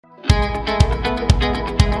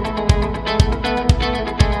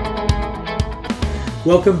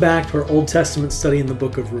Welcome back to our Old Testament study in the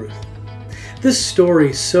book of Ruth. This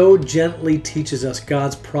story so gently teaches us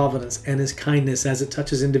God's providence and His kindness as it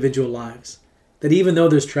touches individual lives. That even though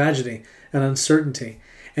there's tragedy and uncertainty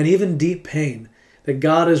and even deep pain, that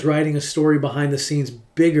God is writing a story behind the scenes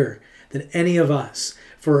bigger than any of us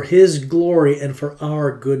for His glory and for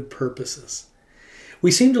our good purposes. We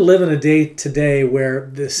seem to live in a day today where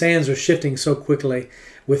the sands are shifting so quickly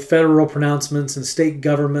with federal pronouncements and state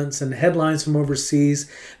governments and headlines from overseas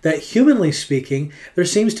that, humanly speaking, there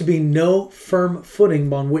seems to be no firm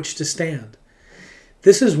footing on which to stand.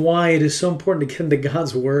 This is why it is so important to get into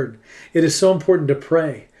God's Word. It is so important to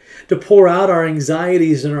pray, to pour out our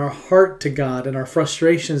anxieties and our heart to God and our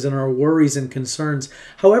frustrations and our worries and concerns,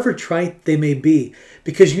 however trite they may be,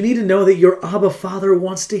 because you need to know that your Abba Father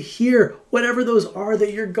wants to hear whatever those are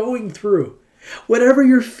that you're going through. Whatever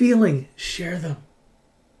you're feeling, share them.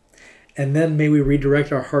 And then may we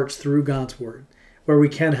redirect our hearts through God's Word, where we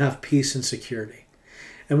can have peace and security.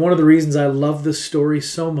 And one of the reasons I love this story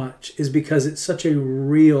so much is because it's such a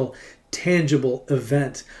real, tangible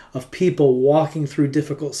event of people walking through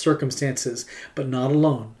difficult circumstances, but not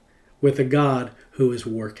alone, with a God who is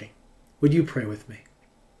working. Would you pray with me?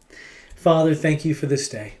 Father, thank you for this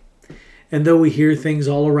day. And though we hear things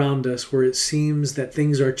all around us where it seems that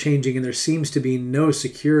things are changing and there seems to be no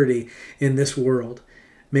security in this world,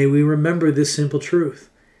 may we remember this simple truth.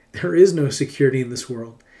 There is no security in this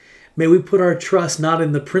world. May we put our trust not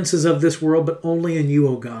in the princes of this world, but only in you,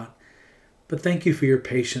 O God. But thank you for your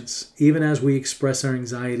patience, even as we express our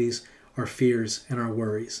anxieties, our fears, and our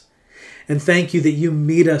worries. And thank you that you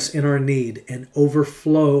meet us in our need and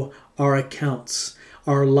overflow our accounts,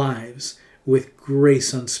 our lives, with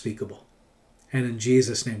grace unspeakable. And in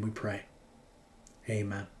Jesus' name we pray.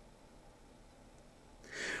 Amen.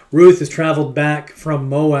 Ruth has traveled back from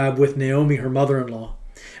Moab with Naomi, her mother-in-law.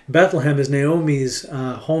 Bethlehem is Naomi's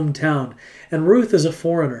hometown, and Ruth is a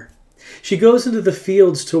foreigner. She goes into the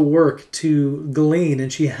fields to work, to glean,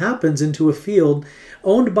 and she happens into a field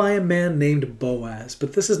owned by a man named Boaz.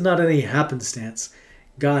 But this is not any happenstance.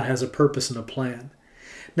 God has a purpose and a plan.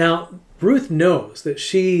 Now, Ruth knows that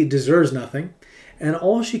she deserves nothing, and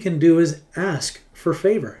all she can do is ask for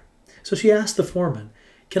favor. So she asks the foreman,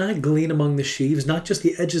 "Can I glean among the sheaves, not just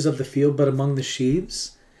the edges of the field, but among the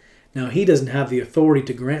sheaves?" Now, he doesn't have the authority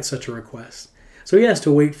to grant such a request, so he has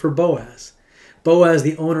to wait for Boaz. Boaz,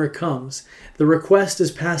 the owner, comes. The request is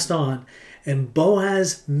passed on, and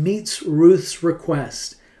Boaz meets Ruth's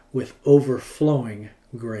request with overflowing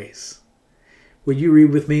grace. Would you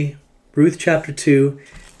read with me Ruth chapter 2,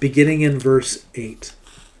 beginning in verse 8?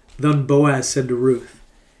 Then Boaz said to Ruth,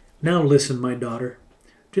 "Now listen, my daughter.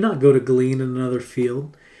 Do not go to glean in another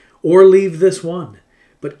field, or leave this one,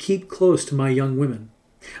 but keep close to my young women.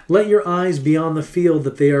 Let your eyes be on the field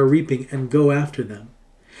that they are reaping, and go after them.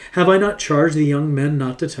 Have I not charged the young men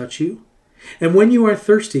not to touch you? And when you are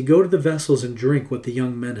thirsty, go to the vessels and drink what the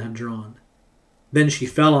young men have drawn." Then she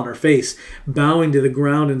fell on her face, bowing to the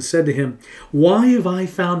ground, and said to him, "Why have I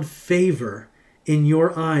found favor in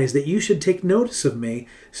your eyes, that you should take notice of me,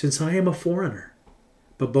 since I am a foreigner?"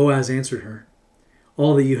 But Boaz answered her,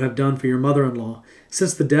 "All that you have done for your mother-in-law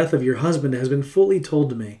since the death of your husband has been fully told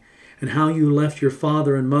to me, and how you left your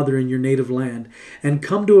father and mother in your native land, and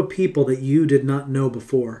come to a people that you did not know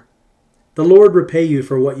before. The Lord repay you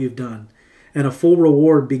for what you've done, and a full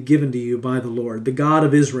reward be given to you by the Lord, the God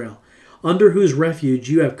of Israel, under whose refuge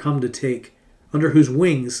you have come to take, under whose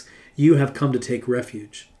wings you have come to take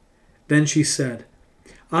refuge." Then she said,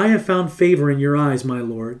 "I have found favor in your eyes, my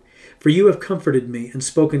Lord, for you have comforted me and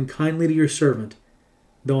spoken kindly to your servant,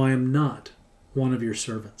 though I am not one of your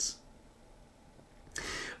servants."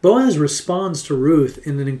 Boaz responds to Ruth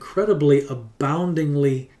in an incredibly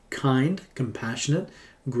aboundingly kind, compassionate,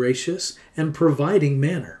 gracious, and providing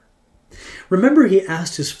manner. Remember, he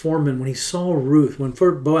asked his foreman when he saw Ruth, when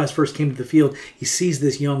Boaz first came to the field, he sees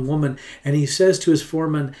this young woman, and he says to his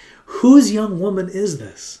foreman, "Whose young woman is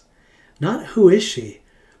this?" Not who is she,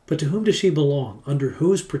 but to whom does she belong? Under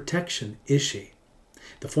whose protection is she?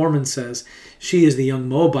 The foreman says, "She is the young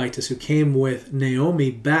Moabitess who came with Naomi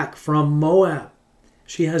back from Moab."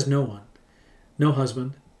 She has no one, no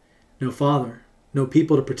husband, no father, no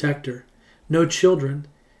people to protect her, no children.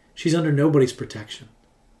 She's under nobody's protection.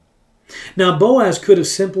 Now, Boaz could have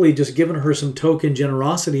simply just given her some token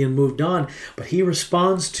generosity and moved on, but he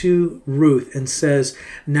responds to Ruth and says,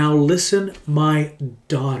 "Now listen, my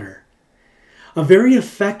daughter." A very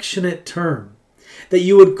affectionate term, that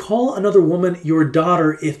you would call another woman your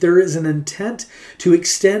daughter if there is an intent to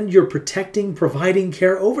extend your protecting, providing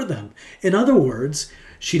care over them. In other words,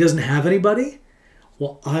 she doesn't have anybody?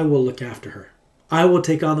 Well, I will look after her. I will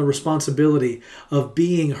take on the responsibility of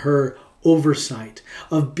being her oversight,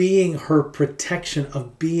 of being her protection,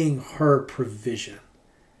 of being her provision.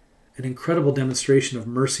 An incredible demonstration of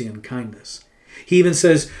mercy and kindness. He even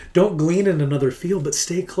says, don't glean in another field, but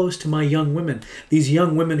stay close to my young women. These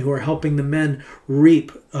young women who are helping the men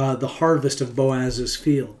reap the harvest of Boaz's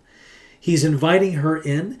field. He's inviting her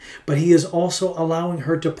in, but he is also allowing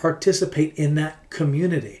her to participate in that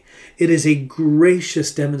community. It is a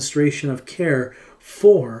gracious demonstration of care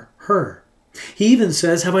for her. He even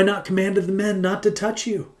says, have I not commanded the men not to touch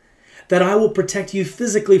you? That I will protect you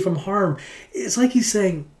physically from harm. It's like he's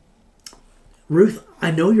saying, Ruth,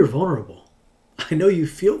 I know you're vulnerable. I know you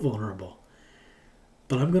feel vulnerable.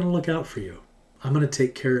 But I'm going to look out for you. I'm going to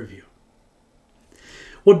take care of you.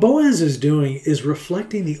 What Boaz is doing is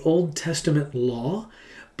reflecting the Old Testament law,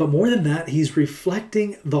 but more than that, he's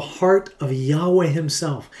reflecting the heart of Yahweh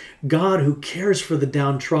himself, God who cares for the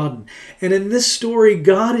downtrodden. And in this story,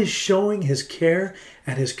 God is showing his care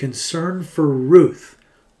and his concern for Ruth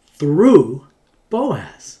through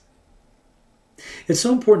Boaz. It's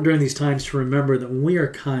so important during these times to remember that when we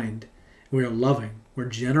are kind, we are loving, we're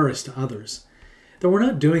generous to others, that we're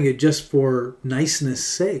not doing it just for niceness'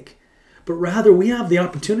 sake, but rather we have the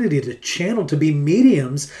opportunity to channel, to be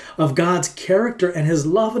mediums of God's character and his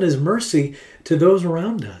love and his mercy to those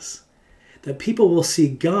around us. That people will see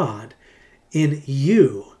God in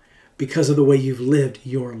you because of the way you've lived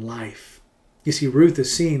your life. You see, Ruth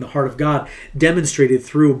is seeing the heart of God demonstrated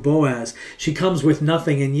through Boaz. She comes with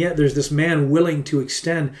nothing, and yet there's this man willing to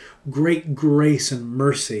extend great grace and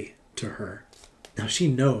mercy to her. Now she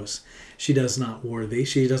knows she does not worthy,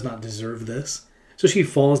 she does not deserve this. So she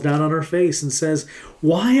falls down on her face and says,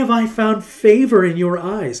 why have I found favor in your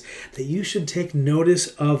eyes that you should take notice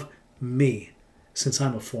of me since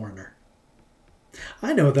I'm a foreigner?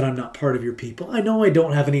 I know that I'm not part of your people. I know I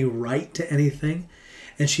don't have any right to anything.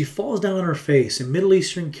 And she falls down on her face, a Middle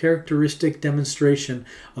Eastern characteristic demonstration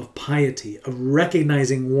of piety, of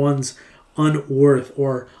recognizing one's unworth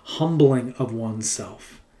or humbling of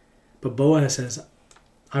oneself. But Boaz says,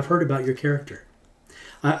 I've heard about your character.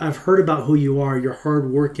 I've heard about who you are, your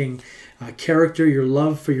hard-working character, your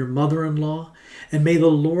love for your mother-in-law, and may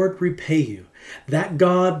the Lord repay you. That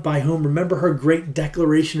God by whom, remember her great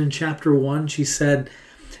declaration in chapter 1, she said,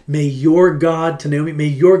 may your God, to Naomi, may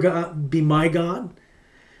your God be my God.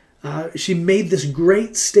 She made this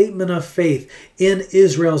great statement of faith in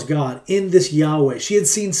Israel's God, in this Yahweh. She had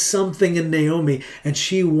seen something in Naomi, and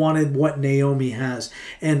she wanted what Naomi has.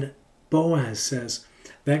 And Boaz says,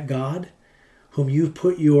 that God whom you've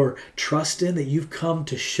put your trust in, that you've come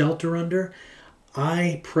to shelter under,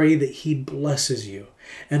 I pray that he blesses you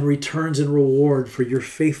and returns in reward for your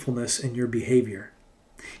faithfulness and your behavior.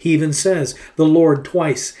 He even says, the Lord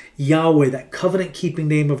twice, Yahweh, that covenant-keeping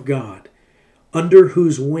name of God, under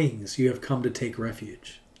whose wings you have come to take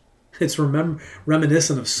refuge. It's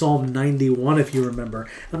reminiscent of Psalm 91, if you remember.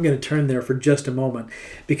 I'm going to turn there for just a moment,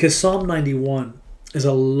 because Psalm 91 is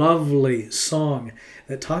a lovely song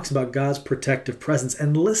that talks about God's protective presence.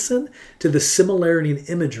 And listen to the similarity and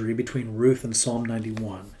imagery between Ruth and Psalm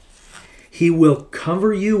 91. He will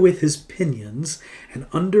cover you with his pinions, and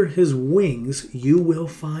under his wings you will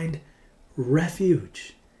find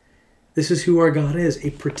refuge. This is who our God is,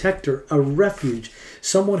 a protector, a refuge,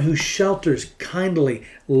 someone who shelters, kindly,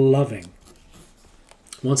 loving.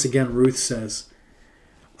 Once again, Ruth says,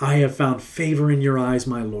 I have found favor in your eyes,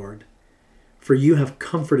 my Lord, for you have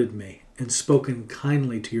comforted me and spoken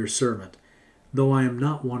kindly to your servant, though I am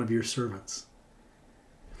not one of your servants.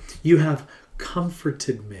 You have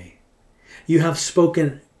comforted me. You have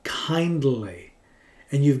spoken kindly,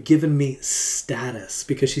 and you've given me status,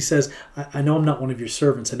 because she says, I know I'm not one of your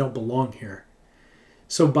servants. I don't belong here.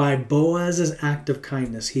 So by Boaz's act of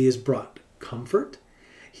kindness, he has brought comfort,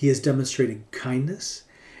 he has demonstrated kindness,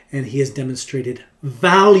 and he has demonstrated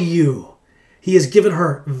value. He has given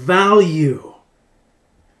her value.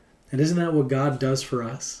 And isn't that what God does for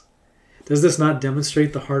us? Does this not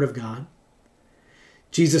demonstrate the heart of God?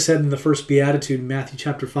 Jesus said in the first beatitude in Matthew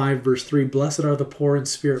chapter 5, verse 3, blessed are the poor in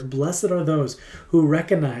spirit. Blessed are those who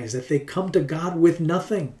recognize that they come to God with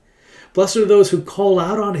nothing. Blessed are those who call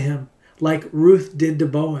out on him like Ruth did to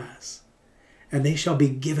Boaz. And they shall be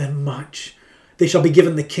given much. They shall be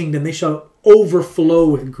given the kingdom. They shall overflow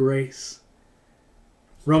with grace.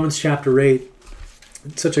 Romans chapter 8,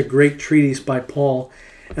 it's such a great treatise by Paul.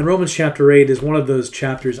 And Romans chapter 8 is one of those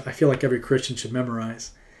chapters I feel like every Christian should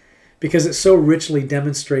memorize, because it so richly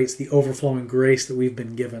demonstrates the overflowing grace that we've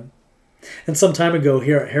been given. And some time ago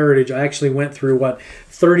here at Heritage, I actually went through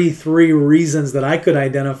 33 reasons that I could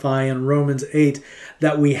identify in Romans 8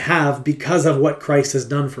 that we have because of what Christ has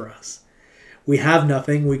done for us. We have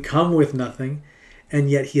nothing. We come with nothing. And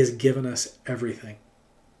yet he has given us everything.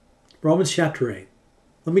 Romans chapter 8.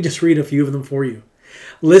 Let me just read a few of them for you.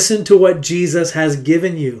 Listen to what Jesus has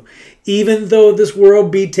given you, even though this world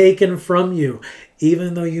be taken from you,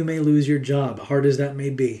 even though you may lose your job, hard as that may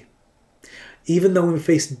be, even though we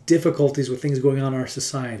face difficulties with things going on in our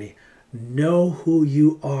society. Know who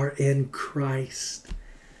you are in Christ.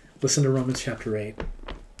 Listen to Romans chapter 8.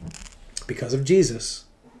 Because of Jesus,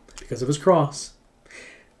 because of his cross,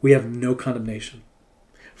 we have no condemnation,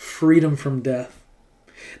 freedom from death,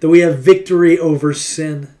 that we have victory over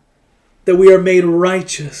sin, that we are made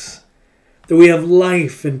righteous, that we have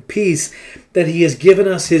life and peace, that he has given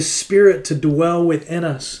us his Spirit to dwell within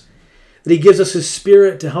us, that he gives us his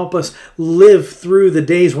Spirit to help us live through the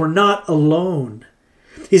days. We're not alone.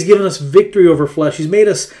 He's given us victory over flesh. He's made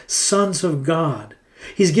us sons of God.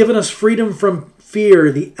 He's given us freedom from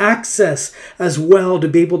fear, the access as well to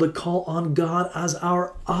be able to call on God as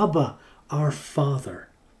our Abba, our Father.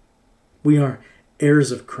 We are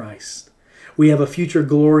heirs of Christ. We have a future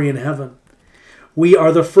glory in heaven. We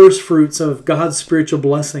are the first fruits of God's spiritual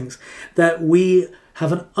blessings, that we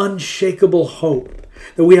have an unshakable hope,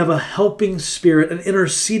 that we have a helping spirit, an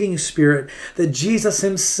interceding spirit, that Jesus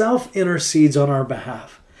himself intercedes on our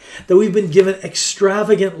behalf, that we've been given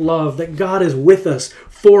extravagant love, that God is with us,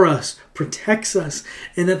 for us, protects us,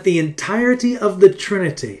 and that the entirety of the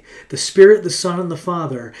Trinity, the Spirit, the Son, and the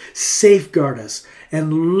Father, safeguard us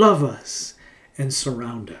and love us and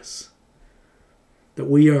surround us. That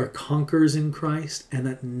we are conquerors in Christ, and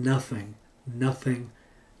that nothing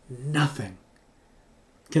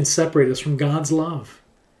can separate us from God's love.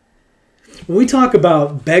 When we talk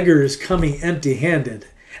about beggars coming empty-handed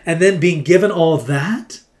and then being given all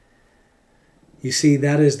that, you see,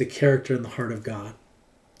 that is the character and the heart of God.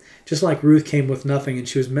 Just like Ruth came with nothing and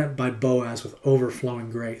she was met by Boaz with overflowing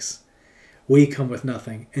grace, we come with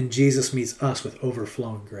nothing and Jesus meets us with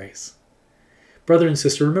overflowing grace. Brother and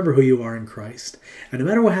sister, remember who you are in Christ. And no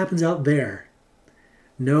matter what happens out there,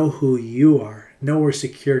 know who you are. Know where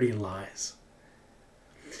security lies.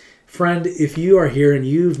 Friend, if you are here and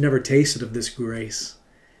you've never tasted of this grace,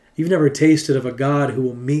 you've never tasted of a God who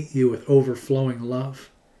will meet you with overflowing love,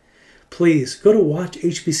 please go to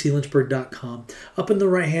watchhbclynchburg.com. Up in the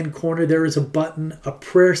right-hand corner, there is a button, a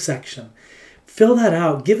prayer section. Fill that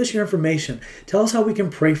out. Give us your information. Tell us how we can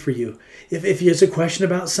pray for you. If there's a question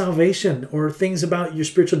about salvation or things about your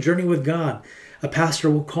spiritual journey with God, a pastor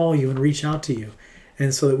will call you and reach out to you,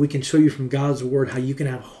 and so that we can show you from God's word how you can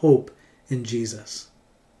have hope in Jesus.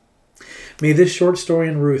 May this short story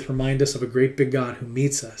in Ruth remind us of a great big God who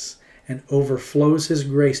meets us and overflows his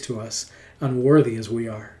grace to us, unworthy as we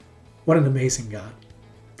are. What an amazing God.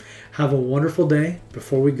 Have a wonderful day.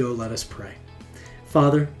 Before we go, let us pray.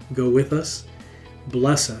 Father, go with us.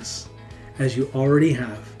 Bless us as you already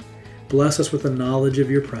have. Bless us with the knowledge of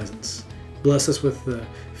your presence. Bless us with the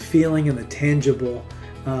feeling and the tangible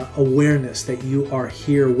awareness that you are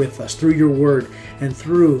here with us through your word and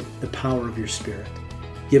through the power of your Spirit.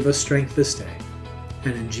 Give us strength this day.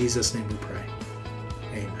 And in Jesus' name we pray.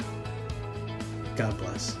 Amen. God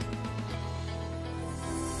bless.